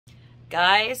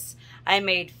Guys, I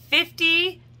made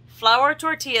 50 flour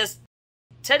tortillas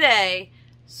today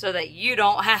so that you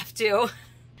don't have to.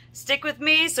 Stick with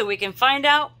me so we can find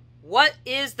out what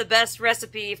is the best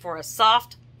recipe for a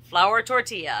soft flour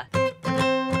tortilla.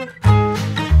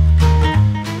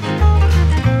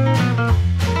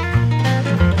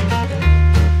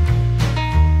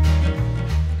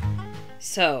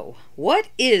 So, what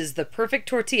is the perfect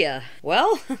tortilla?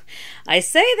 Well, I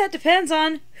say that depends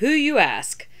on who you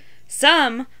ask.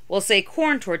 Some will say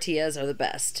corn tortillas are the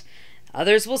best.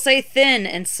 Others will say thin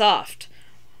and soft.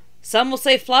 Some will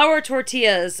say flour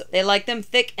tortillas, they like them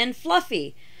thick and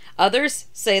fluffy. Others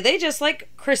say they just like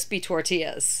crispy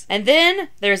tortillas. And then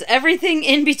there's everything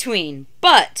in between.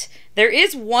 But there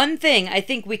is one thing I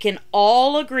think we can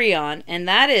all agree on, and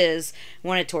that is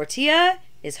when a tortilla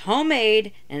is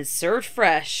homemade and served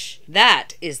fresh,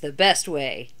 that is the best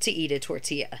way to eat a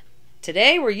tortilla.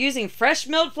 Today we're using fresh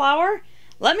milled flour.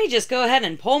 Let me just go ahead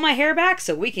and pull my hair back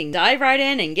so we can dive right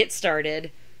in and get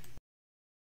started.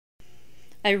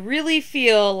 I really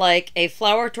feel like a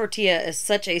flour tortilla is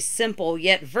such a simple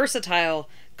yet versatile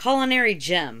culinary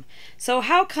gem. So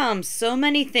how come so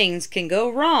many things can go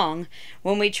wrong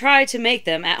when we try to make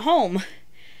them at home?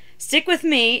 Stick with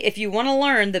me if you want to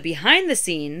learn the behind the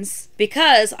scenes,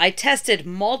 because I tested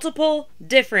multiple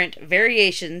different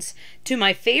variations to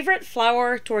my favorite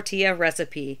flour tortilla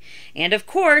recipe. And of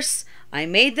course, I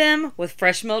made them with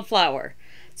fresh milled flour.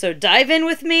 So dive in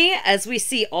with me as we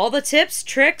see all the tips,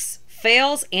 tricks,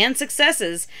 fails, and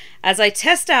successes as I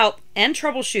test out and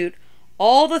troubleshoot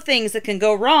all the things that can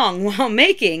go wrong while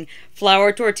making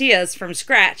flour tortillas from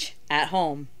scratch at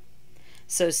home.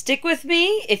 So stick with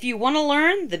me if you want to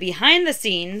learn the behind the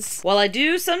scenes while I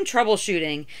do some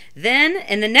troubleshooting. Then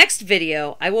in the next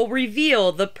video, I will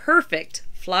reveal the perfect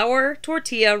flour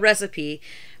tortilla recipe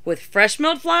with fresh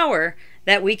milled flour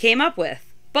that we came up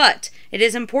with. But it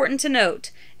is important to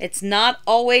note, it's not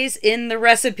always in the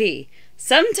recipe.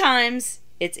 Sometimes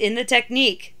it's in the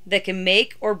technique that can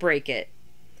make or break it.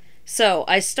 So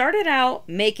I started out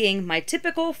making my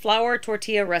typical flour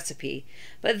tortilla recipe,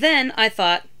 but then I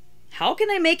thought, how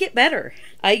can I make it better?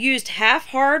 I used half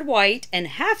hard white and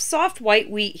half soft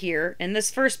white wheat here in this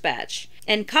first batch.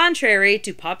 And contrary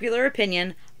to popular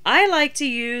opinion, I like to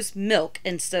use milk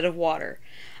instead of water.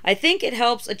 I think it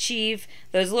helps achieve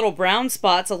those little brown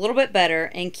spots a little bit better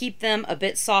and keep them a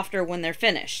bit softer when they're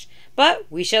finished. But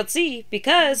we shall see,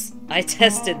 because I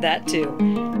tested that too.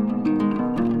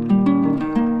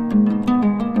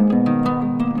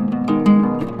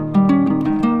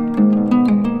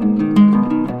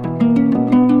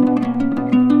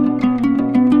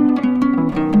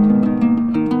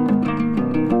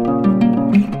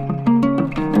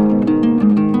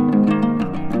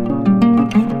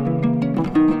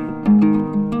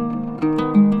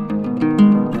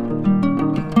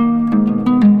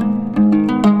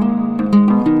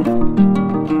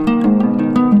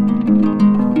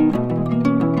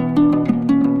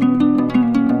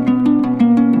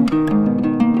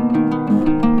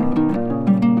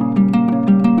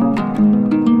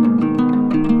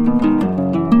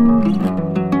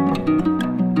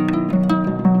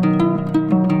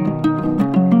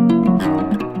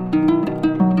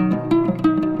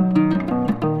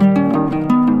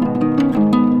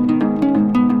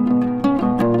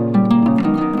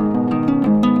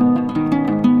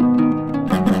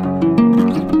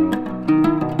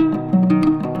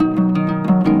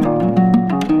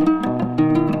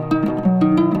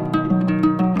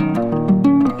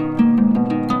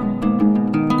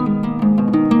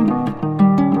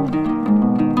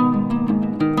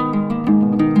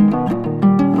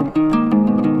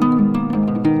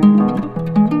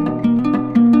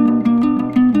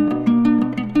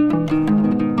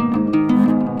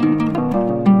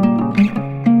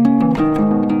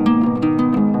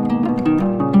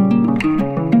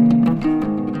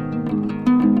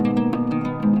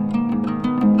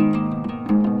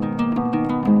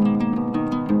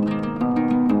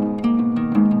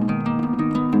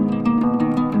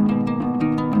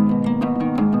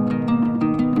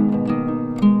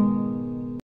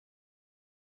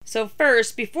 So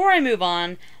first, before I move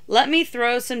on, let me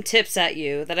throw some tips at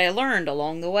you that I learned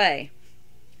along the way.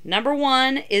 Number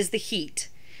one is the heat.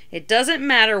 It doesn't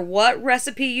matter what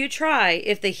recipe you try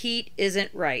if the heat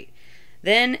isn't right.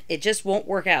 Then it just won't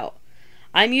work out.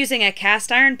 I'm using a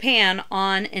cast iron pan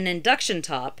on an induction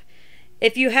top.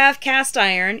 If you have cast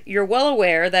iron, you're well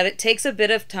aware that it takes a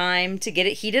bit of time to get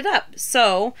it heated up.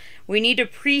 So we need to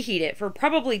preheat it for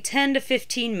probably 10 to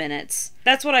 15 minutes.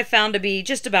 That's what I found to be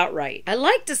just about right. I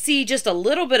like to see just a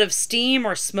little bit of steam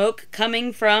or smoke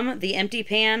coming from the empty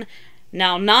pan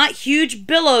Now, not huge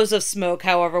billows of smoke,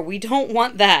 however, we don't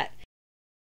want that.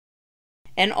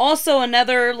 And also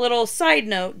another little side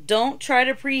note, don't try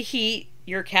to preheat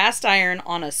your cast iron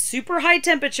on a super high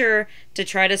temperature to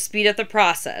try to speed up the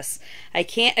process. I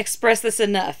can't express this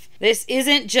enough. This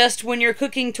isn't just when you're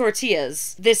cooking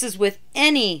tortillas. This is with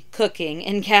any cooking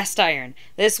in cast iron.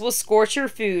 This will scorch your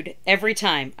food every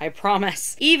time, I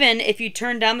promise. Even if you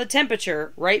turn down the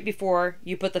temperature right before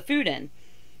you put the food in.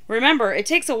 Remember, it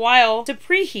takes a while to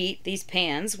preheat these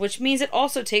pans, which means it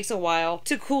also takes a while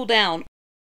to cool down.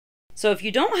 So if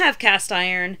you don't have cast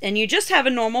iron and you just have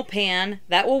a normal pan,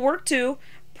 that will work too.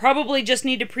 Probably just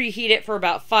need to preheat it for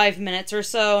about 5 minutes or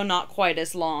so, not quite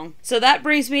as long. So that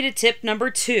brings me to tip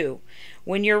number 2.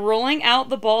 When you're rolling out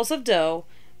the balls of dough,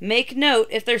 make note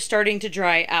if they're starting to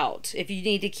dry out. If you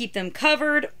need to keep them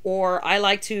covered, or I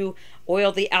like to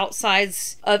oil the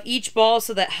outsides of each ball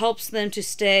so that helps them to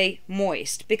stay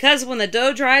moist. Because when the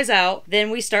dough dries out, then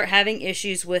we start having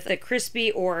issues with a crispy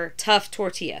or tough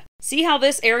tortilla. See how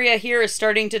this area here is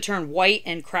starting to turn white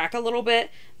and crack a little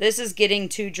bit? This is getting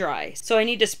too dry. So I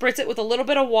need to spritz it with a little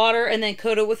bit of water and then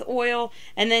coat it with oil.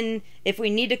 And then if we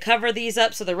need to cover these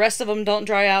up so the rest of them don't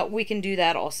dry out, we can do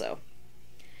that also.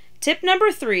 Tip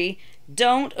number 3,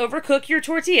 don't overcook your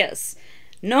tortillas.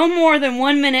 No more than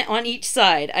 1 minute on each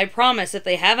side. I promise if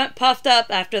they haven't puffed up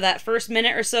after that first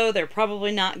minute or so, they're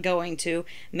probably not going to.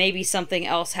 Maybe something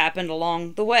else happened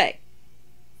along the way.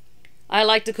 I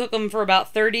like to cook them for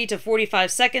about 30 to 45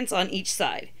 seconds on each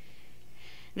side.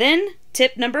 Then,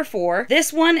 tip number 4.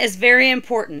 This one is very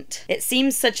important. It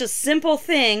seems such a simple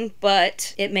thing,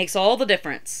 but it makes all the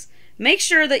difference. Make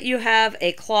sure that you have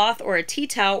a cloth or a tea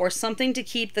towel or something to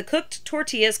keep the cooked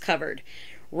tortillas covered.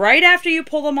 Right after you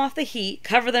pull them off the heat,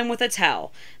 cover them with a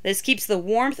towel. This keeps the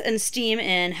warmth and steam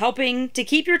in, helping to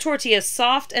keep your tortillas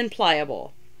soft and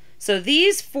pliable. So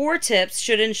these 4 tips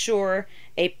should ensure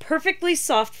a perfectly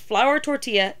soft flour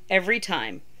tortilla every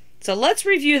time. So let's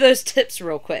review those tips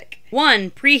real quick.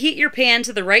 1. Preheat your pan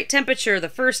to the right temperature the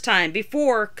first time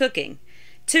before cooking.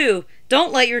 2.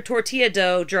 Don't let your tortilla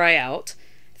dough dry out.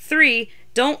 3.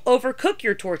 Don't overcook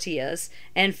your tortillas.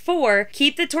 And 4,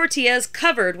 keep the tortillas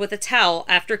covered with a towel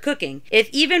after cooking. If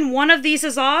even one of these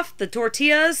is off, the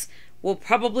tortillas will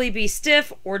probably be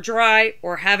stiff or dry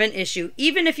or have an issue,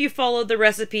 even if you followed the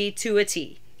recipe to a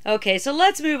T. Okay, so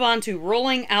let's move on to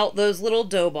rolling out those little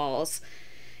dough balls.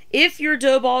 If your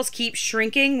dough balls keep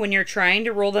shrinking when you're trying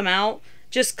to roll them out,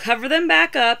 just cover them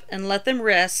back up and let them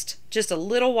rest just a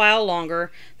little while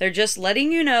longer. They're just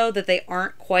letting you know that they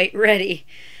aren't quite ready.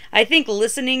 I think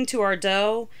listening to our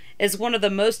dough is one of the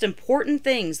most important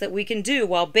things that we can do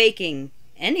while baking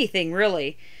anything,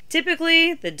 really.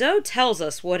 Typically, the dough tells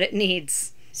us what it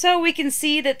needs. So we can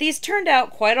see that these turned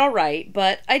out quite alright,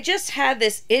 but I just had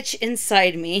this itch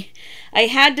inside me. I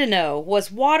had to know,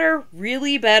 was water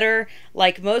really better,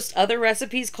 like most other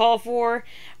recipes call for,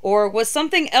 or was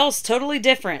something else totally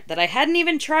different that I hadn't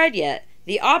even tried yet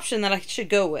the option that I should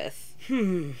go with?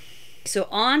 So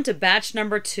on to batch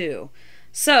number 2.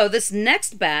 So this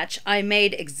next batch, I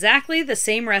made exactly the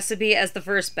same recipe as the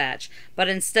first batch, but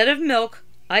instead of milk,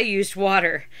 I used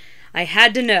water. I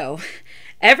had to know.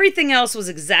 Everything else was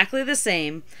exactly the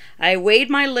same. I weighed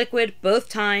my liquid both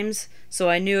times, so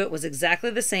I knew it was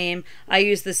exactly the same. I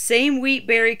used the same wheat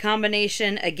berry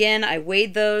combination. Again, I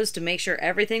weighed those to make sure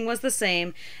everything was the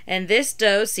same, and this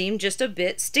dough seemed just a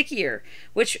bit stickier,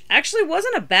 which actually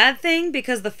wasn't a bad thing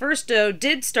because the first dough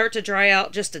did start to dry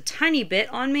out just a tiny bit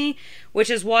on me, which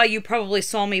is why you probably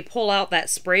saw me pull out that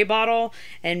spray bottle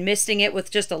and misting it with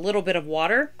just a little bit of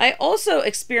water. I also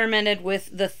experimented with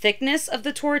the thickness of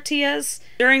the tortillas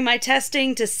during my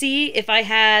testing to see if I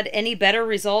had any better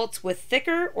results with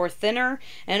thicker or thinner,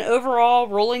 and overall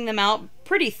rolling them out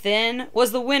pretty thin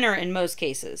was the winner in most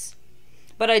cases.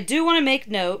 But I do want to make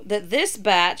note that this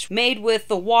batch made with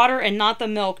the water and not the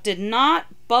milk did not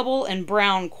bubble and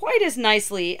brown quite as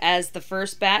nicely as the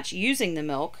first batch using the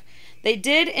milk. They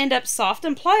did end up soft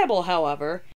and pliable,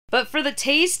 however, but for the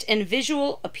taste and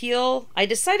visual appeal, I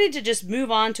decided to just move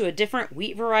on to a different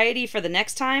wheat variety for the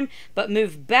next time, but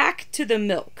move back to the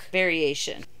milk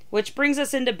variation. Which brings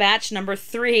us into batch number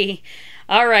 3.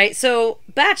 Alright, so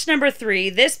batch number 3,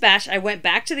 this batch I went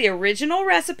back to the original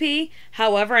recipe,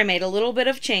 however I made a little bit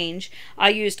of change. I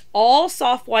used all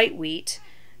soft white wheat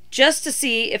just to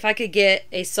see if I could get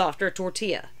a softer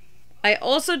tortilla. I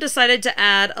also decided to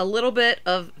add a little bit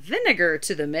of vinegar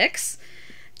to the mix,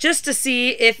 just to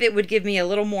see if it would give me a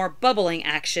little more bubbling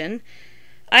action.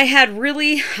 I had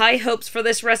really high hopes for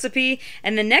this recipe,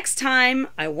 and the next time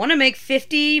I want to make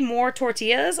 50 more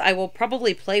tortillas, I will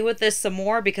probably play with this some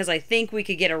more because I think we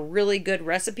could get a really good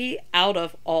recipe out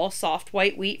of all soft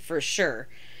white wheat for sure.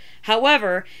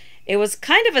 However, it was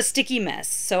kind of a sticky mess.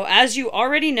 So as you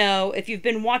already know, if you've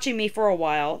been watching me for a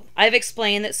while, I've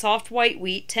explained that soft white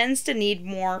wheat tends to need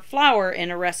more flour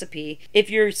in a recipe if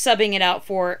you're subbing it out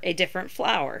for a different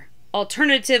flour.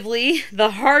 Alternatively,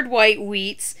 the hard white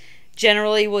wheats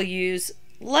generally will use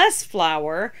less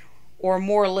flour or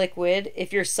more liquid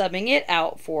if you're subbing it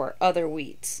out for other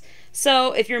wheats.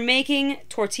 So if you're making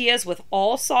tortillas with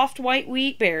all soft white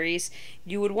wheat berries,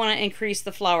 you would want to increase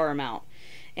the flour amount.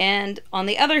 And on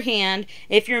the other hand,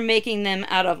 if you're making them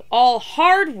out of all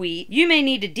hard wheat, you may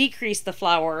need to decrease the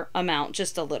flour amount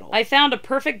just a little. I found a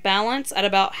perfect balance at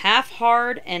about half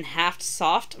hard and half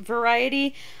soft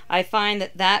variety. I find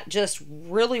that that just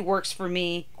really works for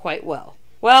me quite well.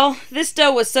 Well, this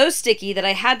dough was so sticky that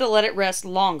I had to let it rest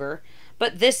longer,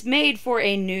 but this made for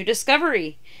a new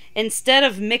discovery. Instead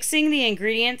of mixing the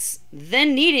ingredients,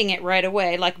 then kneading it right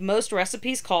away like most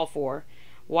recipes call for,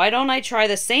 why don't I try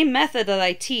the same method that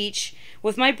I teach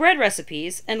with my bread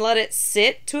recipes and let it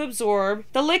sit to absorb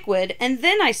the liquid, and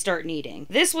then I start kneading?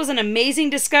 This was an amazing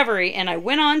discovery, and I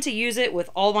went on to use it with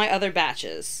all my other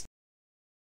batches.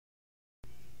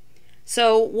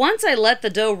 So once I let the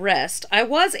dough rest, I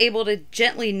was able to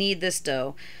gently knead this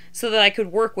dough so that I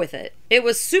could work with it. It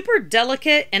was super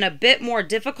delicate and a bit more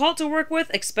difficult to work with,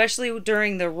 especially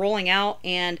during the rolling out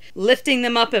and lifting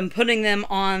them up and putting them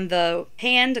on the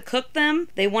pan to cook them.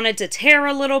 They wanted to tear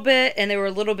a little bit and they were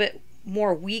a little bit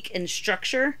more weak in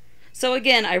structure. So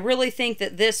again, I really think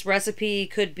that this recipe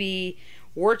could be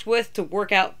worked with to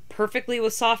work out perfectly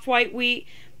with soft white wheat,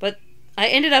 but I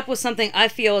ended up with something I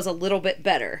feel is a little bit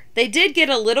better. They did get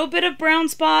a little bit of brown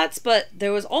spots, but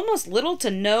there was almost little to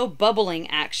no bubbling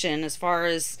action as far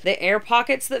as the air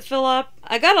pockets that fill up.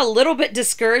 I got a little bit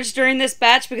discouraged during this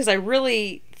batch because I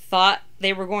really thought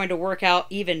they were going to work out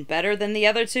even better than the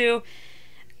other two.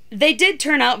 They did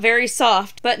turn out very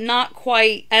soft, but not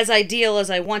quite as ideal as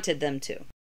I wanted them to.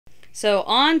 So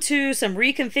on to some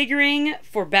reconfiguring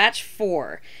for batch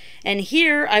 4. And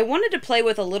here I wanted to play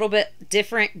with a little bit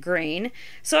different grain,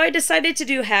 so I decided to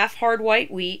do half hard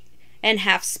white wheat and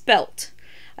half spelt.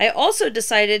 I also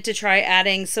decided to try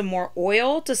adding some more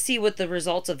oil to see what the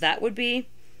results of that would be.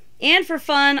 And for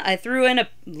fun, I threw in a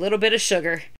little bit of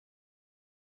sugar.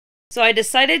 So I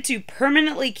decided to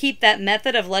permanently keep that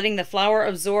method of letting the flour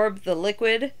absorb the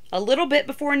liquid a little bit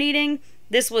before kneading.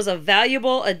 This was a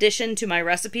valuable addition to my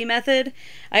recipe method.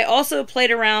 I also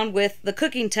played around with the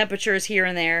cooking temperatures here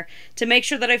and there to make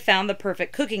sure that I found the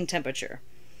perfect cooking temperature.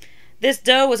 This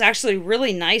dough was actually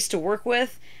really nice to work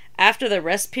with after the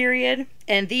rest period,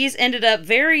 and these ended up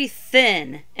very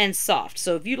thin and soft.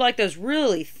 So if you like those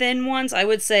really thin ones, I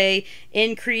would say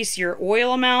increase your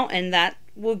oil amount, and that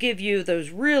will give you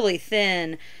those really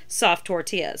thin, soft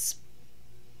tortillas.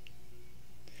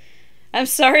 I'm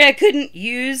sorry I couldn't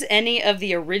use any of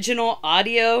the original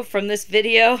audio from this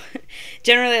video.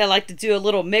 Generally, I like to do a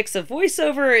little mix of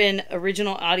voiceover and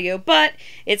original audio, but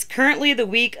it's currently the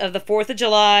week of the 4th of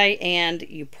July, and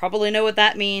you probably know what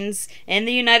that means. In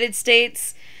the United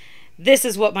States, this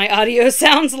is what my audio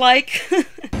sounds like.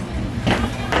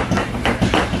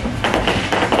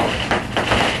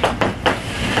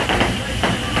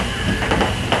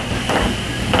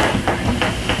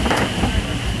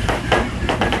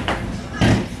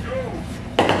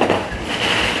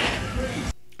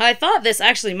 I thought this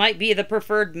actually might be the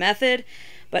preferred method,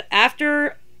 but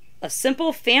after a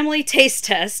simple family taste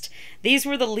test, these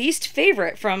were the least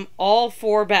favorite from all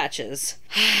 4 batches.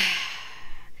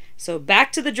 So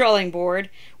back to the drawing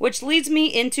board, which leads me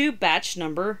into batch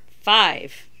number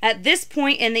 5. At this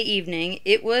point in the evening,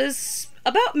 it was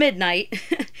about midnight.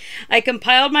 I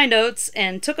compiled my notes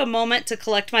and took a moment to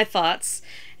collect my thoughts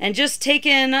and just take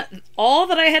in all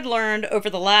that I had learned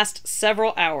over the last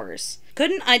several hours.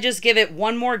 Couldn't I just give it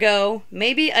one more go?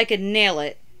 Maybe I could nail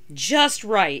it just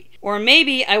right. Or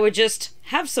maybe I would just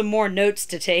have some more notes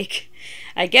to take.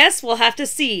 I guess we'll have to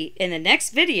see in the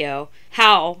next video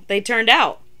how they turned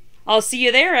out. I'll see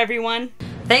you there, everyone.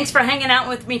 Thanks for hanging out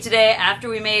with me today after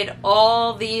we made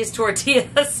all these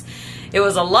tortillas. It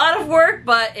was a lot of work,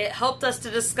 but it helped us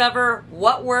to discover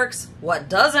what works, what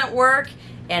doesn't work,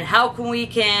 and how we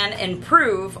can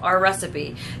improve our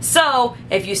recipe. So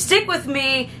if you stick with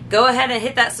me, go ahead and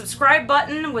hit that subscribe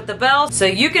button with the bell so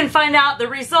you can find out the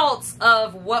results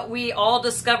of what we all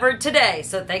discovered today.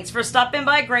 So thanks for stopping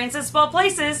by Grains in Small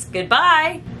Places.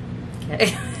 Goodbye.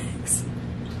 Okay.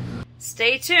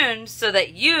 Stay tuned so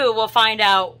that you will find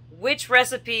out which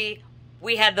recipe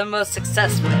we had the most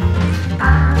success with.